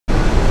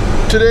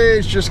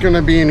Today's just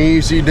gonna be an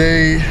easy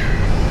day.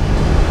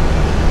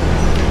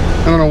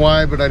 I don't know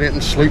why, but I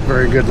didn't sleep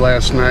very good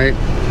last night.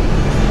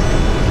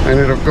 I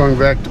ended up going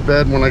back to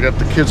bed when I got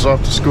the kids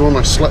off to school and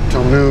I slept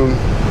till noon.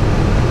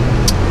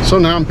 So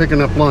now I'm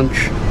picking up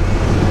lunch.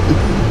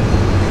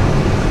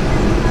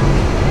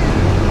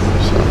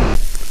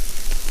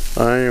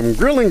 So, I am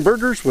grilling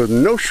burgers with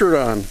no shirt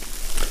on.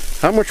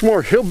 How much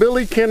more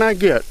hillbilly can I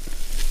get?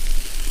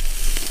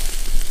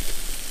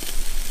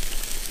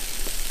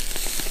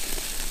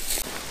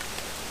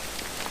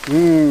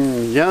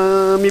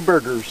 Yummy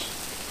burgers.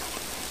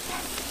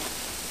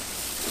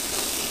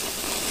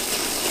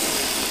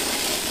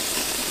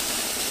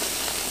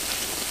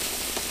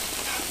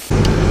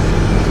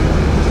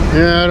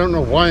 Yeah, I don't know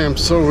why I'm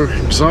so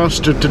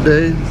exhausted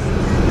today.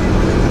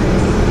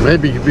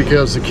 Maybe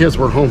because the kids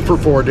were home for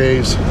 4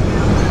 days.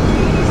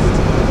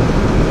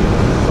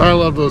 I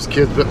love those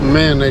kids, but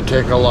man, they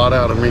take a lot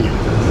out of me.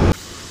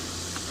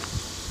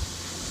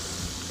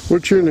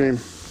 What's your name?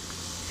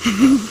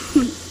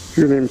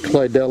 Your name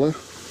Clydella?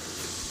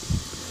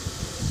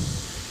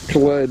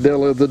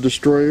 Clydella the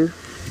Destroyer?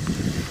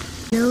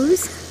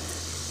 Nose?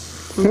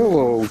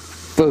 Hello,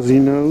 fuzzy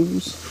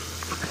nose.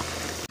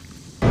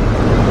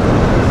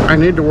 I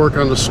need to work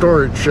on the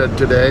storage shed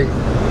today.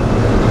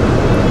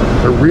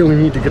 I really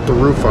need to get the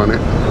roof on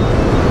it.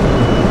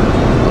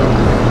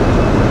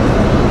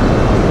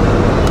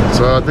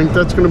 So I think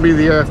that's going to be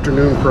the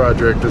afternoon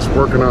project, is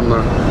working on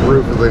the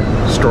roof of the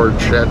storage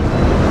shed.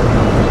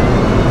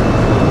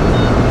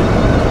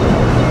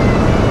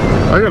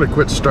 I gotta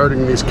quit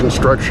starting these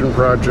construction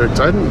projects.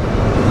 I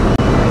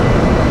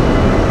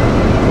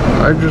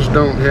just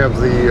don't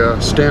have the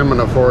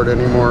stamina for it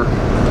anymore.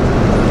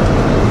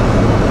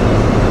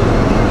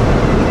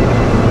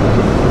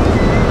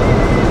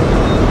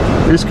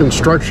 These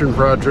construction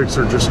projects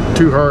are just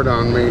too hard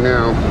on me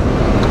now.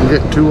 I'm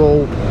getting too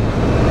old.